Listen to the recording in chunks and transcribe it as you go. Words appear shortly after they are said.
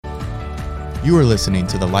You are listening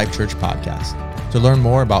to the Life Church podcast. To learn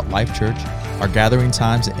more about Life Church, our gathering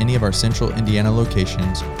times at any of our central Indiana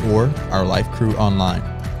locations, or our Life Crew online,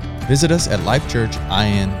 visit us at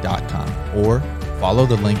lifechurchin.com or follow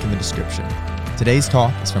the link in the description. Today's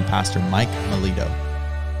talk is from Pastor Mike Maleto.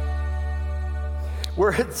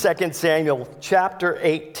 We're at 2 Samuel chapter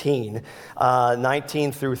 18,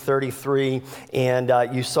 19 through 33,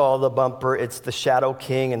 and you saw the bumper. It's the Shadow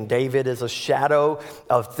King, and David is a shadow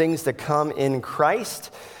of things to come in Christ.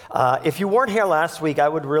 If you weren't here last week, I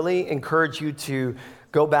would really encourage you to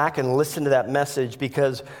go back and listen to that message,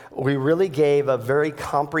 because we really gave a very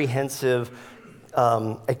comprehensive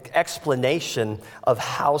explanation of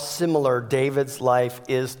how similar David's life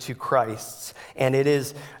is to Christ's, and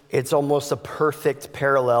it's almost a perfect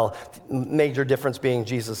parallel. Major difference being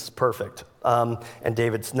Jesus is perfect, and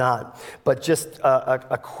David's not. But just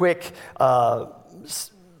a quick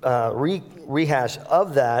rehash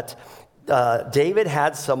of that. David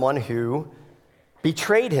had someone who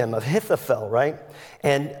betrayed him, Ahithophel, right?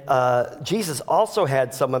 And Jesus also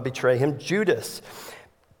had someone betray him, Judas.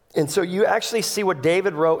 And so you actually see what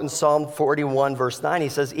David wrote in Psalm 41, verse 9. He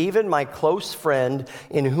says, "Even my close friend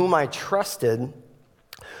in whom I trusted,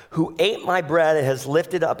 who ate my bread and has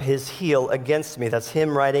lifted up his heel against me." That's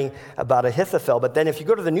him writing about Ahithophel. But then if you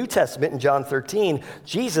go to the New Testament in John 13,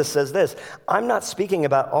 Jesus says this, "I'm not speaking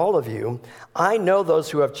about all of you. I know those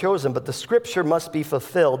who have chosen, but the scripture must be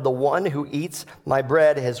fulfilled. The one who eats my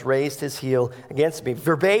bread has raised his heel against me."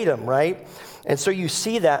 Verbatim, right? And so you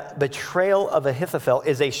see that betrayal of Ahithophel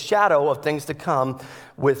is a shadow of things to come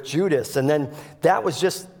with Judas. And then that was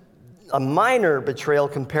just a minor betrayal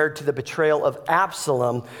compared to the betrayal of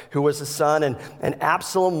Absalom, who was his son, and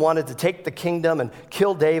Absalom wanted to take the kingdom and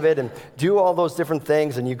kill David and do all those different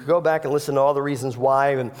things, and you could go back and listen to all the reasons why.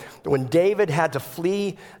 And when David had to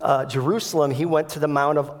flee Jerusalem, he went to the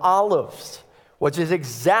Mount of Olives, which is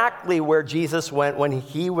exactly where Jesus went when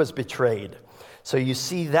he was betrayed. So you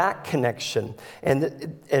see that connection.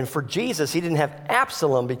 And for Jesus, he didn't have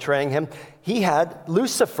Absalom betraying him. He had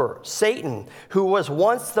Lucifer, Satan, who was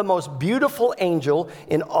once the most beautiful angel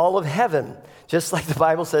in all of heaven. Just like the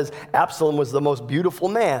Bible says, Absalom was the most beautiful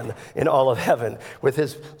man in all of heaven, with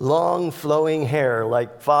his long flowing hair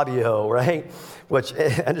like Fabio, right? Which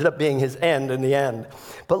ended up being his end in the end.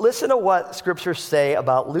 But listen to what scriptures say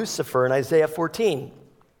about Lucifer in Isaiah 14.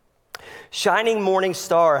 "Shining morning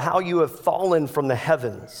star, how you have fallen from the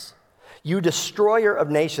heavens. You destroyer of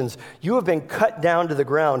nations, you have been cut down to the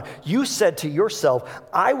ground. You said to yourself,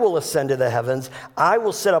 I will ascend to the heavens. I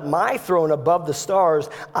will set up my throne above the stars.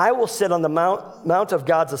 I will sit on the mount of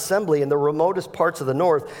God's assembly in the remotest parts of the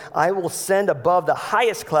north. I will ascend above the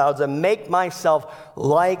highest clouds and make myself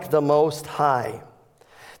like the Most High."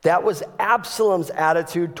 That was Absalom's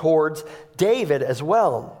attitude towards David as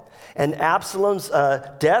well. And Absalom's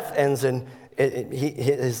death ends in,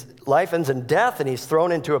 his life ends in death, and he's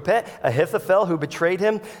thrown into a pit. Ahithophel, who betrayed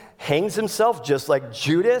him, hangs himself just like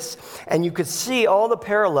Judas. And you could see all the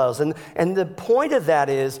parallels. And the point of that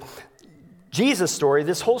is, Jesus' story,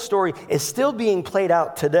 this whole story, is still being played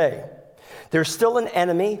out today. There's still an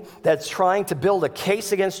enemy that's trying to build a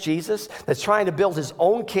case against Jesus, that's trying to build his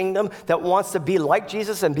own kingdom, that wants to be like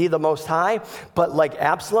Jesus and be the Most High. But like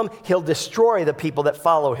Absalom, he'll destroy the people that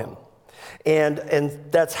follow him. And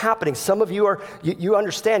that's happening. Some of you you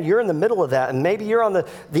understand you're in the middle of that, and maybe you're on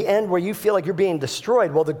the end where you feel like you're being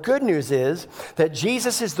destroyed. Well, the good news is that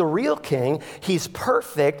Jesus is the real king. He's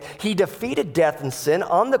perfect. He defeated death and sin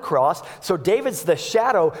on the cross. So David's the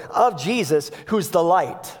shadow of Jesus, who's the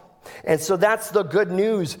light. And so that's the good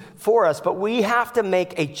news for us. But we have to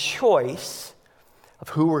make a choice of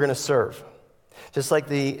who we're going to serve. Just like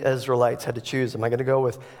the Israelites had to choose, am I going to go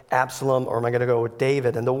with Absalom or am I going to go with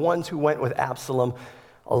David? And the ones who went with Absalom,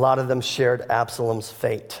 a lot of them shared Absalom's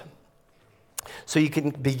fate. So you can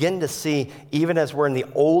begin to see, even as we're in the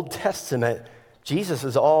Old Testament, Jesus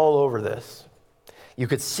is all over this. You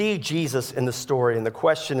could see Jesus in the story. And the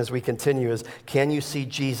question as we continue is, can you see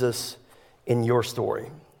Jesus in your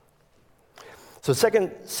story? So 2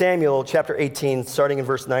 Samuel chapter 18, starting in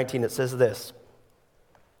verse 19, it says this.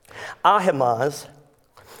 Ahimaaz,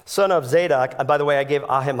 son of Zadok, and by the way, I gave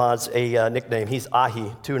Ahimaaz a nickname. He's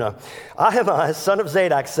Ahi, tuna. Ahimaaz, son of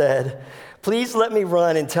Zadok, said, "Please let me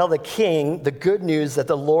run and tell the king the good news that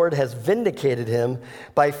the Lord has vindicated him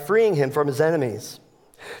by freeing him from his enemies."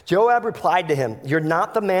 Joab replied to him, "You're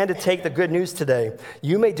not the man to take the good news today.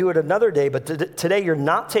 You may do it another day, but today you're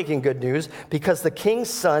not taking good news because the king's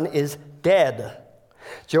son is dead."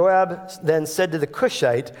 Joab then said to the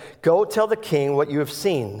Cushite, "Go tell the king what you have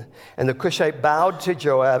seen." And the Cushite bowed to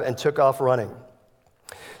Joab and took off running.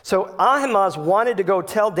 So Ahimaaz wanted to go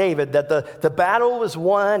tell David that the battle was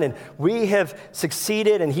won and we have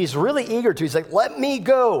succeeded, and he's really eager to. He's like, let me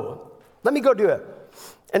go do it.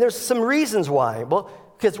 And there's some reasons why. Well,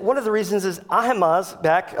 because one of the reasons is Ahimaaz,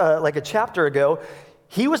 back like a chapter ago,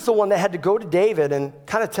 he was the one that had to go to David and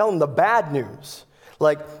kind of tell him the bad news.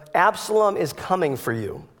 Like, Absalom is coming for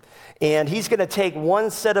you. And he's going to take one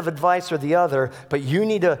set of advice or the other, but you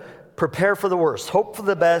need to prepare for the worst. Hope for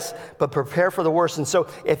the best, but prepare for the worst. And so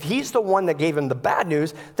if he's the one that gave him the bad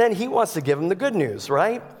news, then he wants to give him the good news,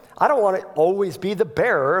 right? I don't want to always be the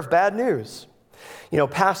bearer of bad news. You know,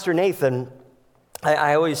 Pastor Nathan,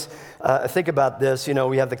 I always think about this. You know,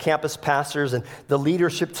 we have the campus pastors and the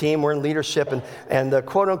leadership team. We're in leadership, and the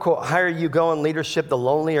quote-unquote higher you go in leadership, the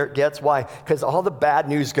lonelier it gets. Why? Because all the bad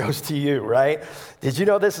news goes to you, right? Did you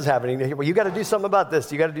know this is happening? Well, you got to do something about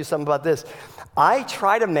this. You got to do something about this. I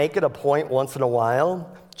try to make it a point once in a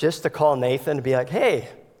while just to call Nathan and be like, hey,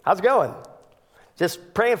 how's it going?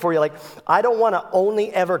 Just praying for you. Like, I don't want to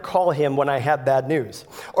only ever call him when I have bad news.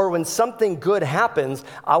 Or when something good happens,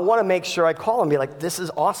 I want to make sure I call him and be like, this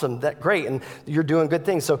is awesome, that great, and you're doing good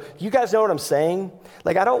things. So you guys know what I'm saying?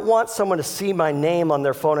 Like, I don't want someone to see my name on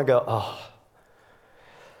their phone and go, oh,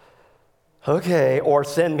 okay, or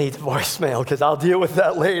send me the voicemail because I'll deal with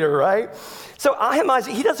that later, right? So Ahimaaz,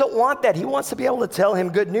 he doesn't want that. He wants to be able to tell him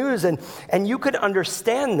good news, and you could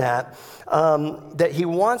understand that, that he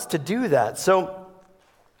wants to do that. So,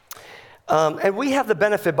 and we have the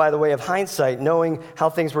benefit, by the way, of hindsight, knowing how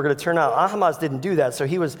things were going to turn out. Ahimaaz didn't do that, so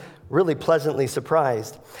he was really pleasantly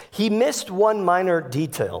surprised. He missed one minor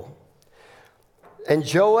detail, and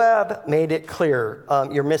Joab made it clear,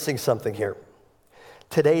 you're missing something here.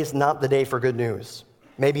 Today is not the day for good news.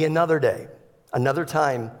 Maybe another day, another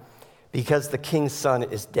time, because the king's son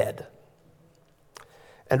is dead.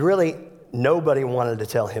 And really, nobody wanted to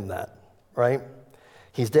tell him that, right?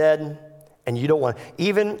 He's dead. And you don't want,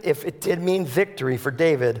 even if it did mean victory for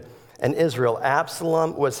David and Israel,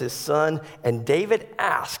 Absalom was his son, and David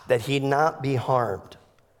asked that he not be harmed.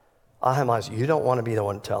 Ahimaaz, you don't want to be the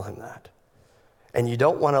one to tell him that. And you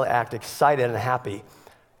don't want to act excited and happy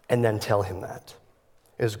and then tell him that.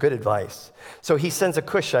 It was good advice. So he sends a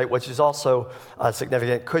Cushite, which is also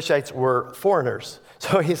significant. Cushites were foreigners.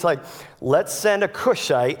 So he's like, let's send a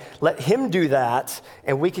Cushite, let him do that,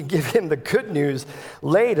 and we can give him the good news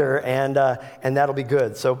later, and that'll be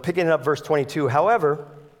good. So picking up verse 22, however,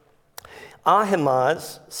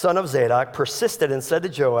 Ahimaaz, son of Zadok, persisted and said to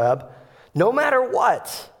Joab, no matter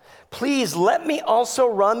what, please let me also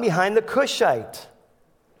run behind the Cushite.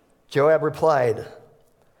 Joab replied,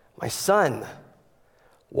 my son,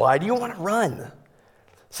 why do you want to run?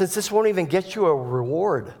 Since this won't even get you a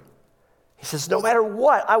reward. He says, no matter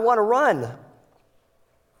what, I want to run.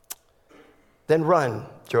 Then run,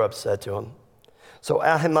 Joab said to him. So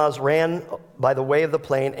Ahimaaz ran by the way of the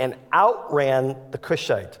plain and outran the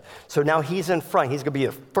Cushite. So now he's in front. He's going to be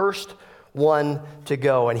the first one to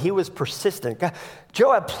go. And he was persistent. God,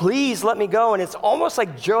 Joab, please let me go. And it's almost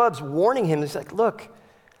like Joab's warning him. He's like, look,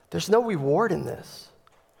 there's no reward in this.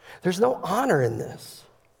 There's no honor in this.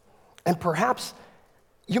 And perhaps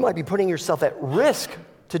you might be putting yourself at risk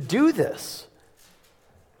to do this.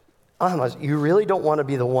 Ahimaaz, you really don't want to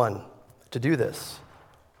be the one to do this.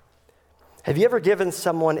 Have you ever given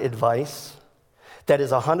someone advice that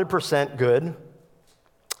is 100% good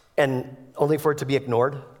and only for it to be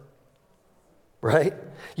ignored? Right?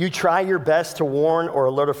 You try your best to warn or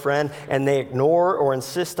alert a friend, and they ignore or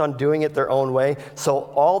insist on doing it their own way. So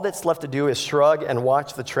all that's left to do is shrug and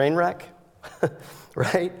watch the train wreck.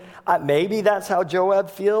 Right? Maybe that's how Joab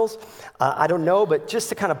feels. I don't know, but just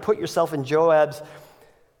to kind of put yourself in Joab's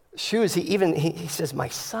shoes, he says, my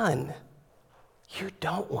son, you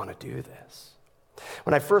don't want to do this.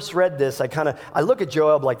 When I first read this, I look at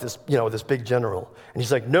Joab like this, this big general, and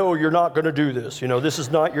he's like, no, you're not going to do this. This is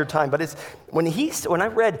not your time. But it's when I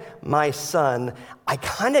read my son, I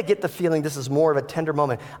kind of get the feeling this is more of a tender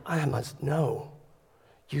moment. I must know,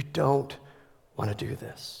 you don't want to do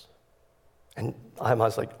this. And I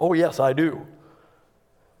was like, oh, yes, I do.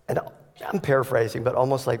 And I'm paraphrasing, but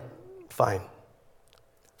almost like, fine,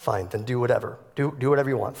 then do whatever. Do whatever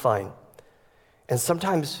you want, fine. And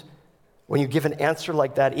sometimes when you give an answer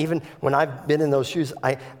like that, even when I've been in those shoes,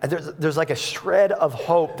 there's like a shred of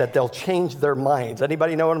hope that they'll change their minds.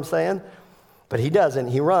 Anybody know what I'm saying? But he doesn't.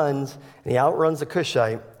 He runs, and he outruns the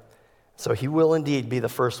Cushite, so he will indeed be the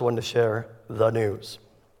first one to share the news.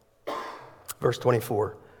 Verse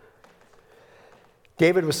 24.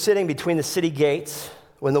 David was sitting between the city gates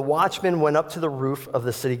when the watchman went up to the roof of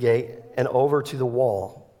the city gate and over to the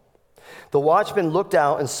wall. The watchman looked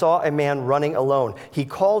out and saw a man running alone. He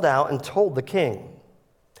called out and told the king.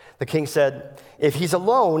 The king said, if he's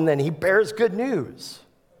alone, then he bears good news.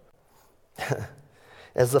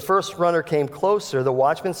 As the first runner came closer, the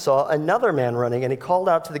watchman saw another man running, and he called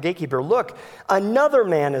out to the gatekeeper, look, another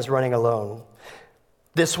man is running alone.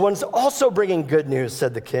 This one's also bringing good news,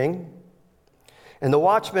 said the king. And the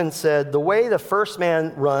watchman said, the way the first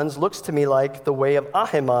man runs looks to me like the way of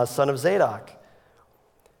Ahimaaz, son of Zadok.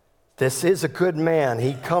 This is a good man.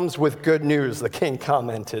 He comes with good news, the king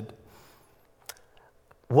commented.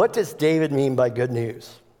 What does David mean by good news?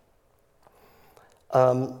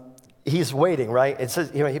 He's waiting, right? It says,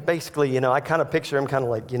 he basically, I kind of picture him kind of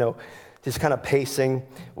like, just kind of pacing,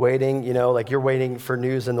 waiting, like you're waiting for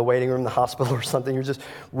news in the waiting room in the hospital or something. You're just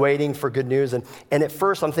waiting for good news. And at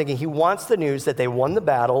first I'm thinking he wants the news that they won the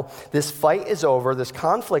battle. This fight is over. This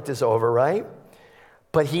conflict is over, right?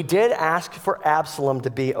 But he did ask for Absalom to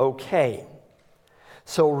be okay.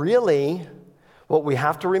 So really, what we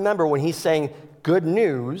have to remember when he's saying good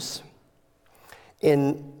news,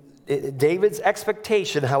 in David's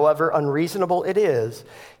expectation, however unreasonable it is,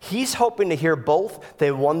 he's hoping to hear both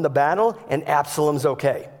they won the battle and Absalom's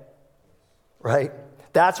okay, right?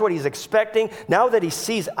 That's what he's expecting. Now that he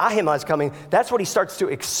sees Ahimaaz coming, that's what he starts to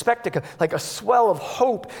expect. Like a swell of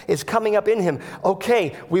hope is coming up in him.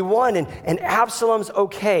 Okay, we won, and Absalom's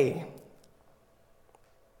okay.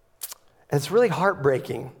 And it's really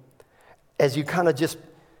heartbreaking as you kind of just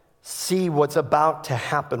see what's about to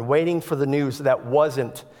happen, waiting for the news that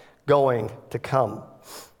wasn't going to come.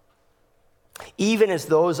 Even as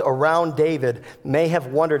those around David may have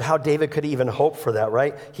wondered how David could even hope for that,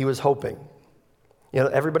 right? He was hoping.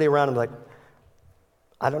 Everybody around him like,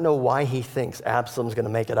 I don't know why he thinks Absalom's going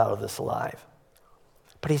to make it out of this alive.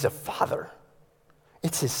 But he's a father.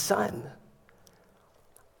 It's his son.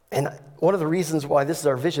 And one of the reasons why this is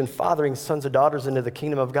our vision, fathering sons and daughters into the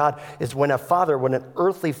kingdom of God, is when an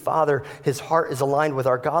earthly father, his heart is aligned with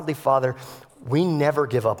our godly Father, we never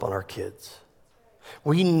give up on our kids.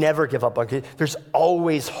 We never give up on kids. There's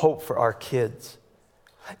always hope for our kids.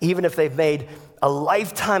 Even if they've made a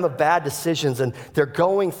lifetime of bad decisions and they're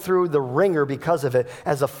going through the ringer because of it,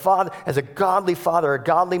 as a father, as a godly father, a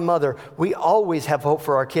godly mother, we always have hope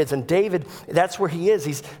for our kids. And David, that's where he is.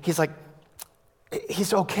 He's like,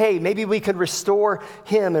 he's okay. Maybe we could restore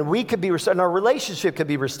him and we could be restored and our relationship could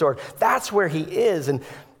be restored. That's where he is. And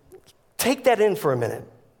take that in for a minute.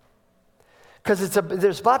 Because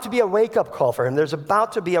there's about to be a wake-up call for him. There's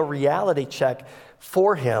about to be a reality check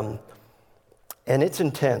for him. And it's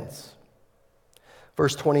intense.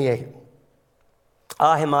 Verse 28.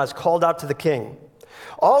 Ahimaaz called out to the king,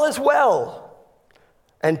 all is well,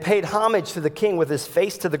 and paid homage to the king with his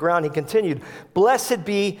face to the ground. He continued, blessed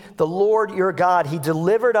be the Lord your God. He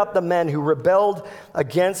delivered up the men who rebelled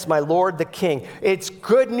against my lord the king. It's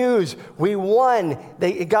good news. We won.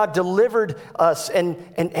 God delivered us, and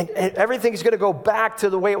everything's going to go back to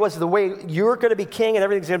the way it was, the way you're going to be king, and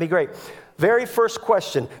everything's going to be great. Very first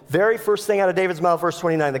question, very first thing out of David's mouth, verse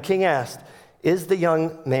 29, the king asked, is the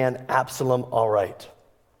young man Absalom all right?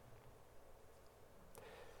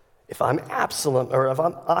 If I'm Absalom, or if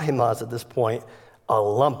I'm Ahimaaz at this point, a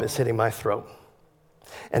lump is hitting my throat.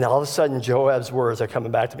 And all of a sudden, Joab's words are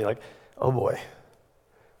coming back to me like, oh boy,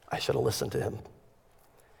 I should have listened to him.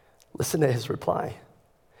 Listen to his reply.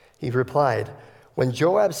 He replied, when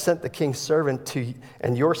Joab sent the king's servant to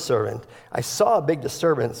and your servant, I saw a big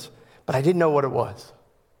disturbance, but I didn't know what it was.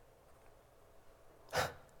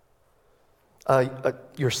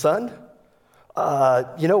 Your son?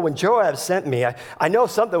 When Joab sent me, I know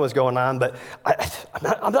something was going on, but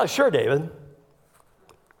I'm not sure, David.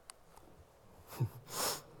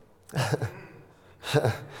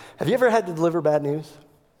 Have you ever had to deliver bad news?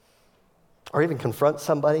 Or even confront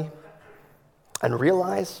somebody and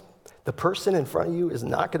realize the person in front of you is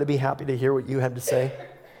not going to be happy to hear what you have to say?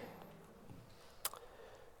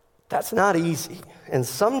 That's not easy. And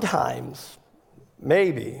sometimes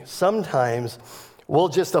we'll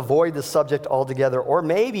just avoid the subject altogether, or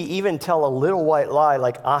maybe even tell a little white lie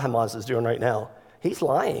like Ahimaaz is doing right now. He's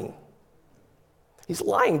lying. He's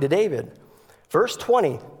lying to David. Verse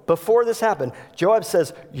 20, before this happened, Joab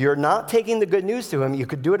says, you're not taking the good news to him. You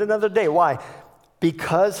could do it another day. Why?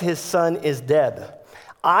 Because his son is dead.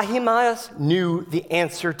 Ahimaaz knew the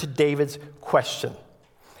answer to David's question.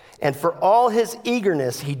 And for all his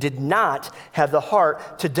eagerness, he did not have the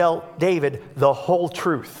heart to tell David the whole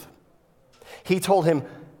truth. He told him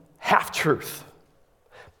half-truth,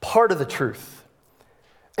 part of the truth.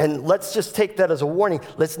 And let's just take that as a warning.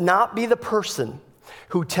 Let's not be the person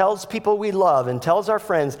who tells people we love and tells our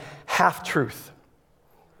friends half-truth.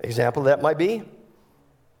 Example of that might be,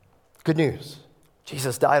 good news.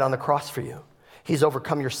 Jesus died on the cross for you. He's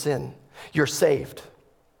overcome your sin. You're saved.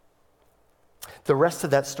 The rest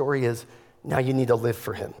of that story is now you need to live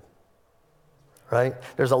for him, right?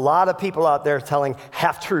 There's a lot of people out there telling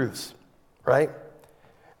half-truths, right?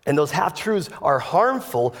 And those half-truths are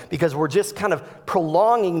harmful because we're just kind of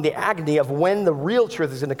prolonging the agony of when the real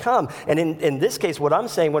truth is going to come. And in this case, what I'm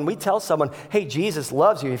saying, when we tell someone, hey, Jesus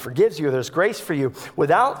loves you, he forgives you, there's grace for you,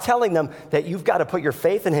 without telling them that you've got to put your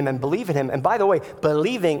faith in him and believe in him. And by the way,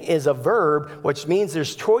 believing is a verb, which means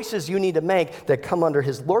there's choices you need to make that come under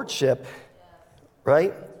his lordship,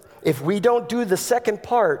 right? If we don't do the second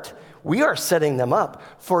part, we are setting them up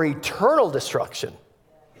for eternal destruction,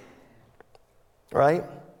 right?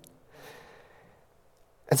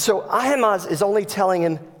 And so Ahimaaz is only telling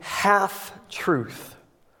him half truth.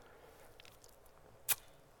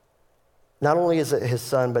 Not only is it his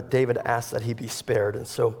son, but David asked that he be spared. And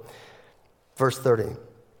so, verse 30,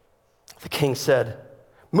 the king said,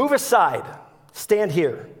 move aside, stand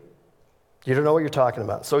here. You don't know what you're talking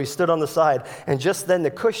about. So he stood on the side, and just then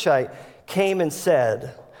the Cushite came and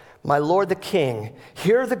said, my lord the king,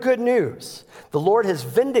 hear the good news. The Lord has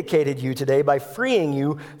vindicated you today by freeing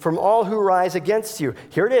you from all who rise against you.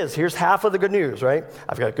 Here it is. Here's half of the good news, right?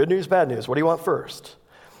 I've got good news, bad news. What do you want first?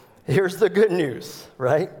 Here's the good news,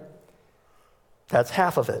 right? That's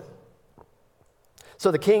half of it.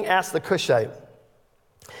 So the king asked the Cushite,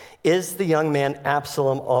 is the young man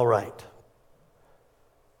Absalom all right?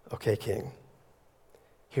 Okay, king,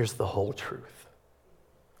 here's the whole truth.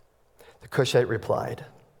 The Cushite replied,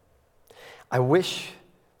 I wish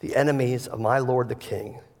the enemies of my lord the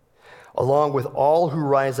king, along with all who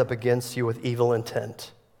rise up against you with evil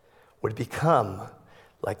intent, would become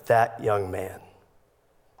like that young man.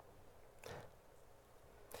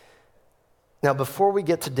 Now, before we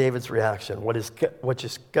get to David's reaction, which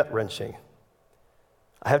is gut-wrenching,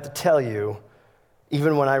 I have to tell you,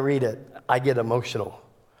 even when I read it, I get emotional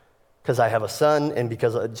because I have a son and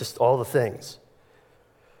because of just all the things.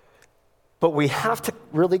 But we have to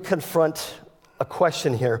really confront a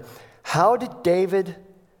question here. How did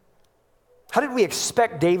we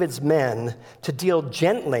expect David's men to deal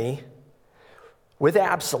gently with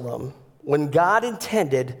Absalom when God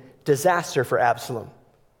intended disaster for Absalom?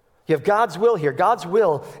 You have God's will here. God's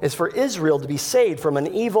will is for Israel to be saved from an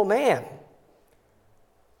evil man.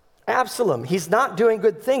 Absalom, he's not doing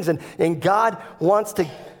good things, and God wants to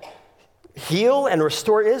heal and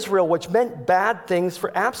restore Israel, which meant bad things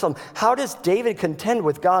for Absalom. How does David contend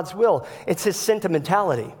with God's will? It's his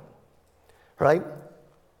sentimentality, right?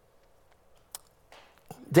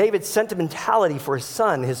 David's sentimentality for his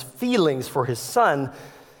son, his feelings for his son,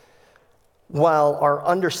 while are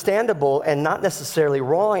understandable and not necessarily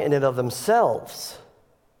wrong in and of themselves,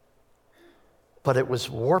 but it was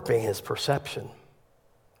warping his perception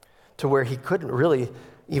to where he couldn't really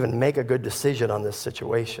even make a good decision on this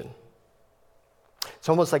situation. It's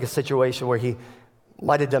almost like a situation where he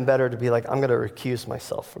might have done better to be like, I'm going to recuse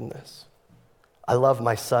myself from this. I love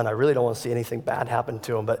my son. I really don't want to see anything bad happen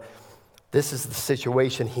to him, but this is the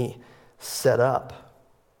situation he set up,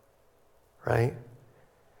 right?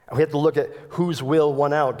 And we have to look at whose will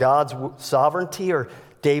won out, God's sovereignty or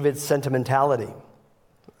David's sentimentality.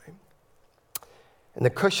 Right? And the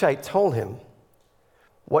Cushite told him,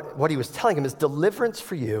 what he was telling him is deliverance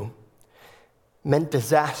for you meant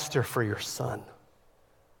disaster for your son.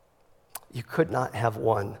 You could not have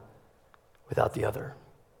one without the other.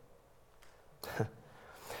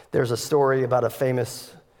 There's a story about a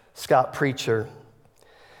famous Scott preacher.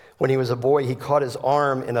 When he was a boy, he caught his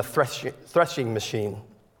arm in a threshing machine.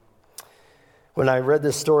 When I read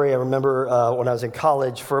this story, I remember when I was in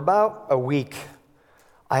college, for about a week,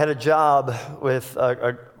 I had a job with,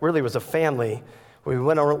 really was a family. We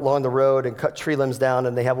went along the road and cut tree limbs down,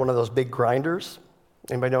 and they have one of those big grinders.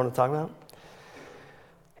 Anybody know what I'm talking about?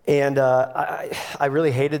 And I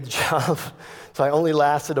really hated the job, so I only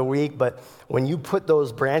lasted a week. But when you put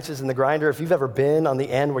those branches in the grinder, if you've ever been on the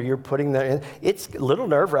end where you're putting them in, it's a little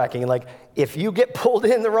nerve-wracking. Like, if you get pulled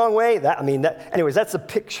in the wrong way, anyways, that's a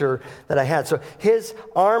picture that I had. So his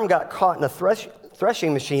arm got caught in a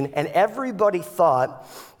threshing machine, and everybody thought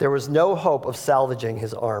there was no hope of salvaging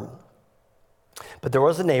his arm. But there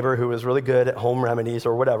was a neighbor who was really good at home remedies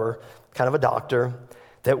or whatever, kind of a doctor,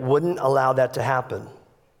 that wouldn't allow that to happen.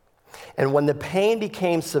 And when the pain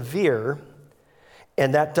became severe,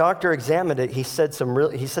 and that doctor examined it, he said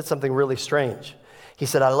something really strange. He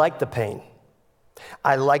said, I like the pain.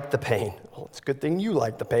 I like the pain. Well, it's a good thing you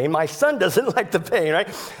like the pain. My son doesn't like the pain, right?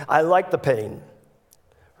 I like the pain,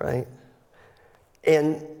 right?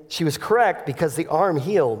 And she was correct because the arm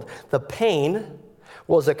healed. The pain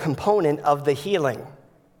was a component of the healing.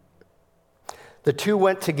 The two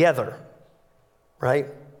went together, right?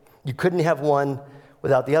 You couldn't have one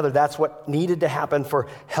without the other. That's what needed to happen for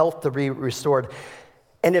health to be restored.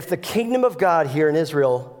 And if the kingdom of God here in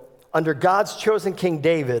Israel, under God's chosen King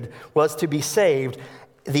David, was to be saved,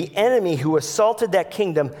 the enemy who assaulted that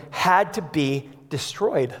kingdom had to be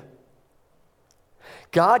destroyed.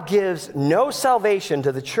 God gives no salvation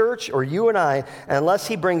to the church or you and I unless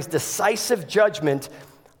he brings decisive judgment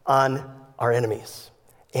on our enemies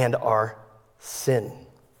and our sin.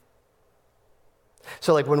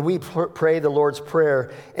 So like when we pray the Lord's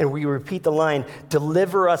Prayer and we repeat the line,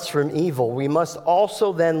 deliver us from evil, we must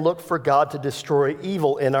also then look for God to destroy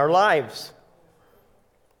evil in our lives.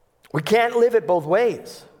 We can't live it both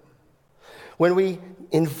ways. When we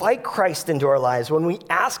invite Christ into our lives, when we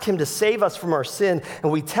ask him to save us from our sin,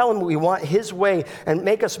 and we tell him we want his way and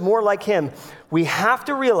make us more like him, we have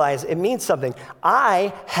to realize it means something.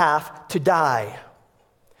 I have to die.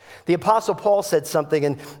 The Apostle Paul said something,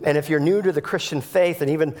 and if you're new to the Christian faith,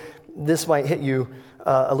 and even this might hit you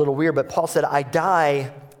a little weird, but Paul said, I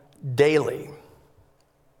die daily.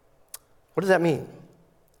 What does that mean?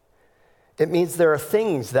 It means there are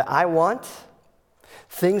things that I want,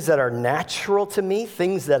 things that are natural to me,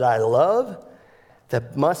 things that I love,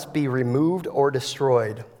 that must be removed or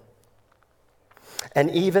destroyed. And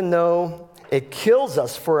even though it kills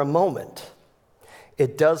us for a moment,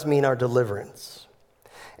 it does mean our deliverance.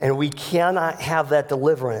 And we cannot have that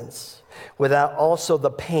deliverance without also the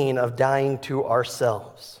pain of dying to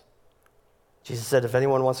ourselves. Jesus said, if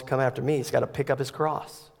anyone wants to come after me, he's got to pick up his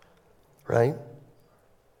cross, right?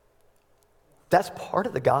 That's part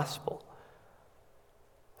of the gospel.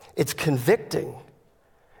 It's convicting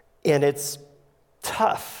and it's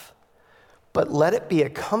tough, but let it be a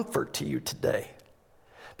comfort to you today.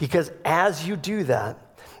 Because as you do that,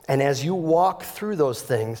 and as you walk through those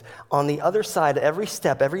things, on the other side, every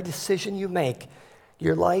step, every decision you make,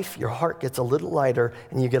 your life, your heart gets a little lighter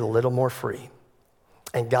and you get a little more free.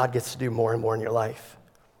 And God gets to do more and more in your life.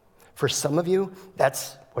 For some of you,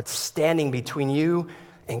 that's what's standing between you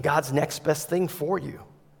and God's next best thing for you.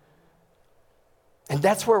 And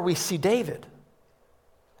that's where we see David.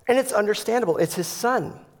 And it's understandable. It's his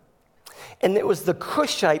son. And it was the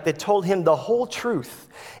Cushite that told him the whole truth.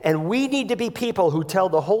 And we need to be people who tell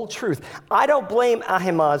the whole truth. I don't blame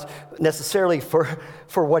Ahimaaz necessarily for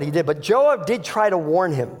what he did, but Joab did try to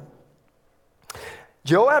warn him.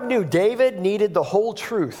 Joab knew David needed the whole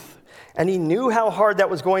truth, and he knew how hard that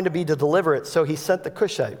was going to be to deliver it, so he sent the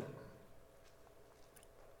Cushite.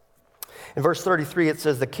 In verse 33, it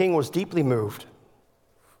says, the king was deeply moved.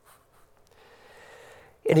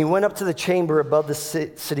 And he went up to the chamber above the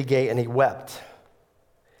city gate, and he wept.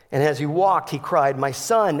 And as he walked, he cried, my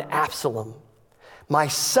son, Absalom, my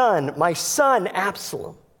son,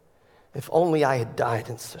 Absalom, if only I had died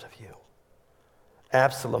instead of you.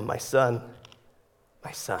 Absalom, my son,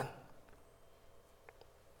 my son.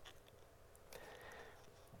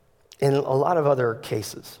 In a lot of other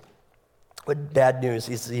cases, with bad news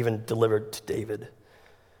is even delivered to David,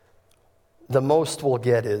 the most we'll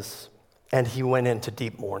get is, and he went into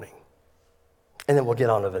deep mourning. And then we'll get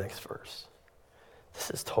on to the next verse. This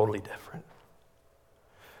is totally different.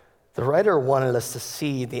 The writer wanted us to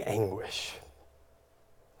see the anguish.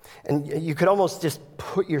 And you could almost just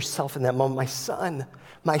put yourself in that moment. My son,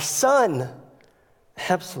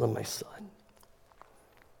 Absalom, my son.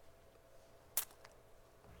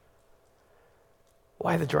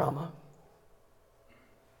 Why the drama?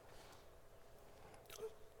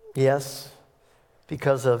 Yes,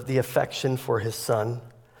 because of the affection for his son,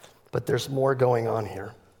 but there's more going on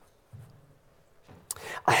here.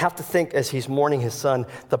 I have to think as he's mourning his son,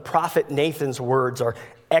 the prophet Nathan's words are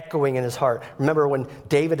echoing in his heart. Remember when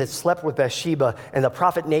David had slept with Bathsheba and the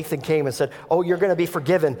prophet Nathan came and said, oh, you're going to be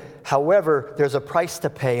forgiven. However, there's a price to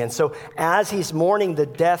pay. And so as he's mourning the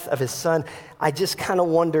death of his son, I just kind of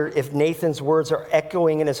wonder if Nathan's words are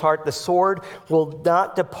echoing in his heart. The sword will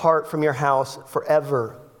not depart from your house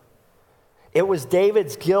forever. It was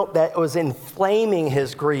David's guilt that was inflaming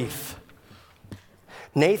his grief.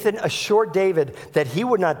 Nathan assured David that he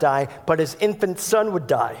would not die, but his infant son would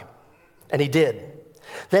die. And he did.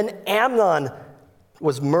 Then Amnon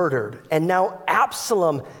was murdered, and now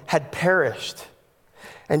Absalom had perished.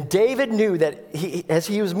 And David knew that as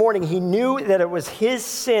he was mourning, he knew that it was his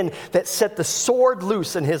sin that set the sword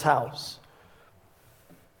loose in his house.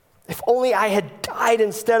 If only I had died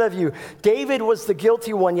instead of you. David was the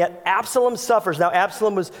guilty one, yet Absalom suffers. Now,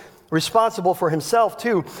 Absalom was responsible for himself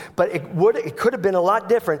too, but it could have been a lot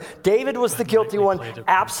different. David was the guilty one.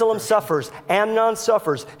 Absalom suffers. Amnon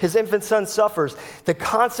suffers. His infant son suffers. The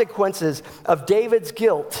consequences of David's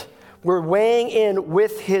guilt were weighing in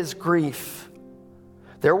with his grief.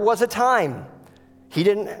 There was a time He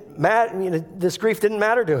didn't matter, this grief didn't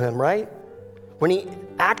matter to him, right? When he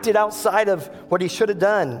acted outside of what he should have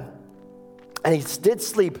done, and he did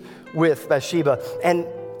sleep with Bathsheba, and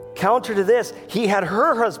counter to this, he had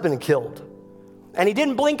her husband killed, and he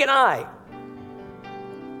didn't blink an eye.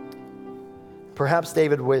 Perhaps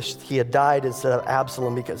David wished he had died instead of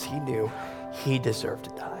Absalom because he knew he deserved to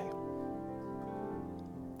die.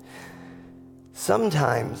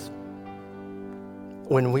 Sometimes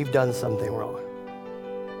when we've done something wrong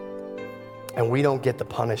and we don't get the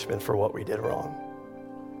punishment for what we did wrong,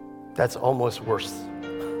 that's almost worse,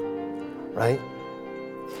 right?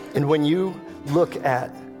 And when you look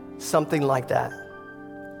at something like that,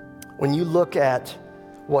 when you look at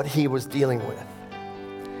what he was dealing with,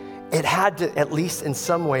 it had to, at least in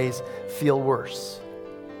some ways, feel worse.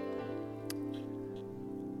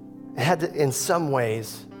 It had to, in some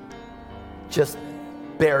ways, just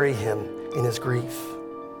bury him in his grief.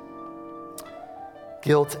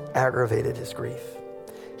 Guilt aggravated his grief.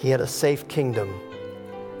 He had a safe kingdom,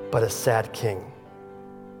 but a sad king.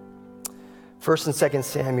 1 and 2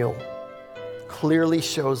 Samuel clearly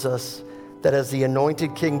shows us that as the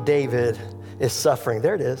anointed King David is suffering,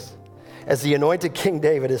 there it is, as the anointed King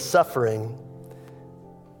David is suffering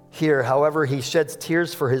here, however, he sheds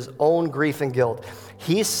tears for his own grief and guilt.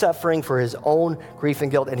 He's suffering for his own grief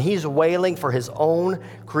and guilt, and he's wailing for his own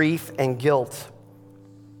grief and guilt.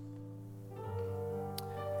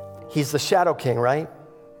 He's the shadow king, right?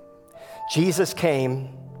 Jesus came,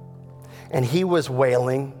 and he was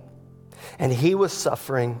wailing, and he was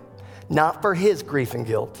suffering, not for his grief and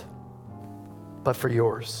guilt, but for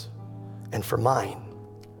yours and for mine.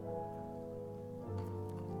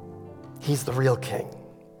 He's the real king.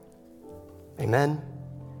 Amen?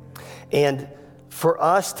 And for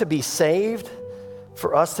us to be saved,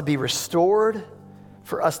 for us to be restored,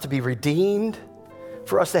 for us to be redeemed,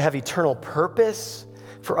 for us to have eternal purpose,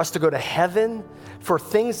 for us to go to heaven, for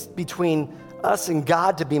things between us and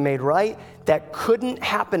God to be made right, that couldn't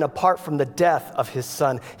happen apart from the death of his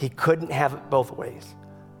son. He couldn't have it both ways.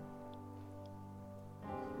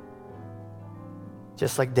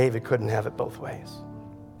 Just like David couldn't have it both ways.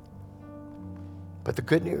 But the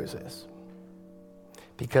good news is,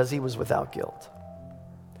 because he was without guilt,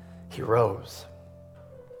 he rose.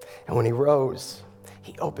 And when he rose,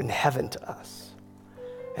 he opened heaven to us.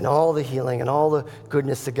 And all the healing and all the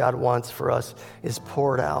goodness that God wants for us is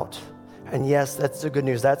poured out. And yes, that's the good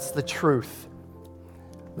news. That's the truth.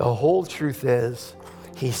 The whole truth is,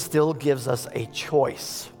 he still gives us a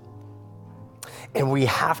choice. And we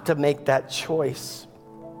have to make that choice.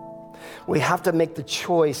 We have to make the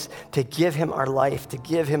choice to give him our life, to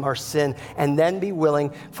give him our sin, and then be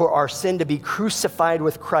willing for our sin to be crucified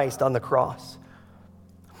with Christ on the cross.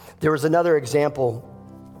 There was another example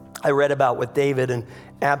I read about with David and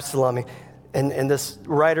Absalom, and this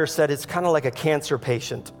writer said it's kind of like a cancer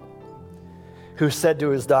patient who said to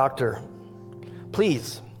his doctor,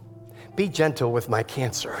 "Please, be gentle with my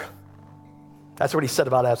cancer." That's what he said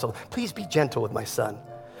about Absalom. "Please be gentle with my son.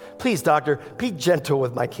 Please, doctor, be gentle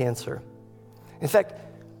with my cancer. In fact,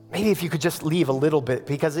 maybe if you could just leave a little bit,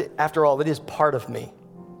 because after all, it is part of me."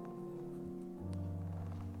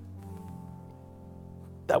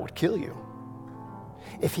 That would kill you.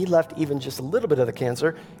 If he left even just a little bit of the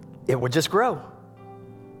cancer, it would just grow.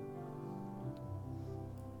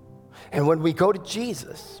 And when we go to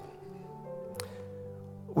Jesus,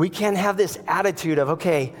 we can't have this attitude of,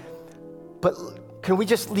 okay, but can we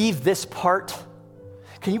just leave this part?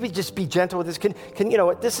 Can you just be gentle with this? Can you know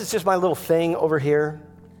what? This is just my little thing over here.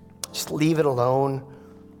 Just leave it alone.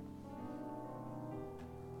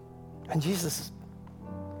 And Jesus,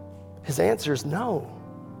 his answer is no.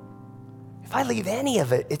 If I leave any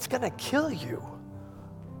of it, it's going to kill you.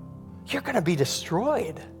 You're going to be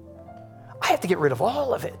destroyed. I have to get rid of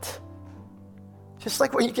all of it. Just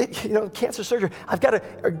like when you get, cancer surgery, I've got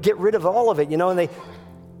to get rid of all of it, and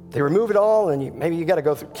they remove it all, and maybe you got to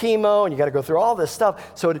go through chemo, and you got to go through all this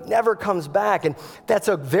stuff, so it never comes back. And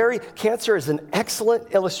cancer is an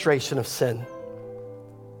excellent illustration of sin,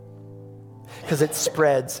 because it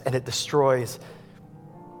spreads and it destroys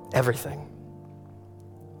everything.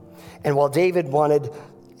 And while David wanted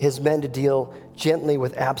his men to deal gently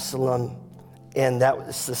with Absalom, and that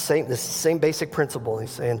was the same basic principle, he's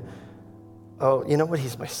saying, "Oh, you know what?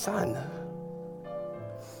 He's my son."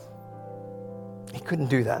 He couldn't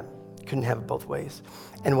do that. He couldn't have it both ways.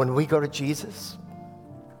 And when we go to Jesus,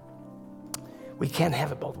 we can't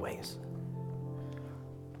have it both ways.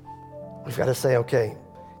 We've got to say, okay,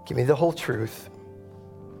 give me the whole truth.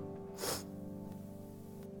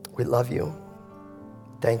 We love you.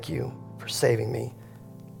 Thank you for saving me.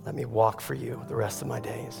 Let me walk for you the rest of my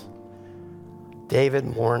days. David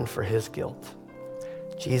mourned for his guilt.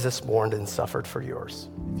 Jesus mourned and suffered for yours.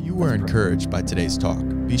 If you were encouraged by today's talk,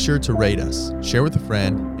 be sure to rate us, share with a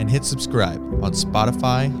friend, and hit subscribe on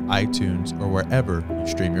Spotify, iTunes, or wherever you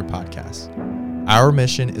stream your podcasts. Our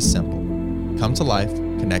mission is simple. Come to life,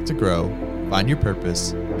 connect to grow, find your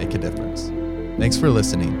purpose, make a difference. Thanks for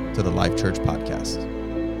listening to the Life Church Podcast.